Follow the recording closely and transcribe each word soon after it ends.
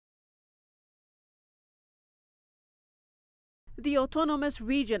The Autonomous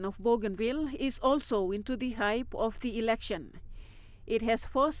Region of Bougainville is also into the hype of the election. It has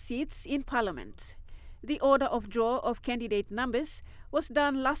 4 seats in Parliament. The order of draw of candidate numbers was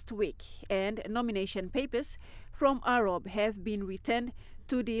done last week, and nomination papers from AROB have been returned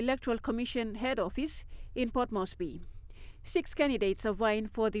to the Electoral Commission head office in Port Moresby. 6 candidates are vying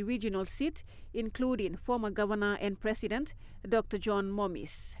for the regional seat, including former Governor and President Dr. John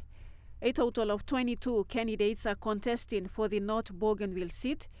Momis. A total of 22 candidates are contesting for the North Bougainville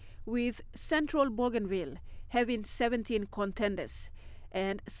seat, with Central Bougainville having 17 contenders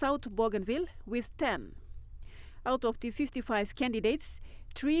and South Bougainville with 10. Out of the 55 candidates,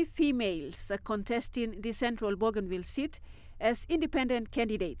 3 females are contesting the Central Bougainville seat as independent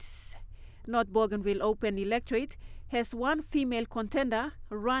candidates. North Bougainville Open Electorate has 1 female contender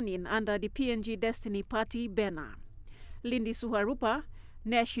running under the PNG Destiny Party banner. Lindy Suharupa,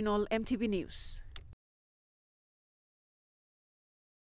 National EMTV News.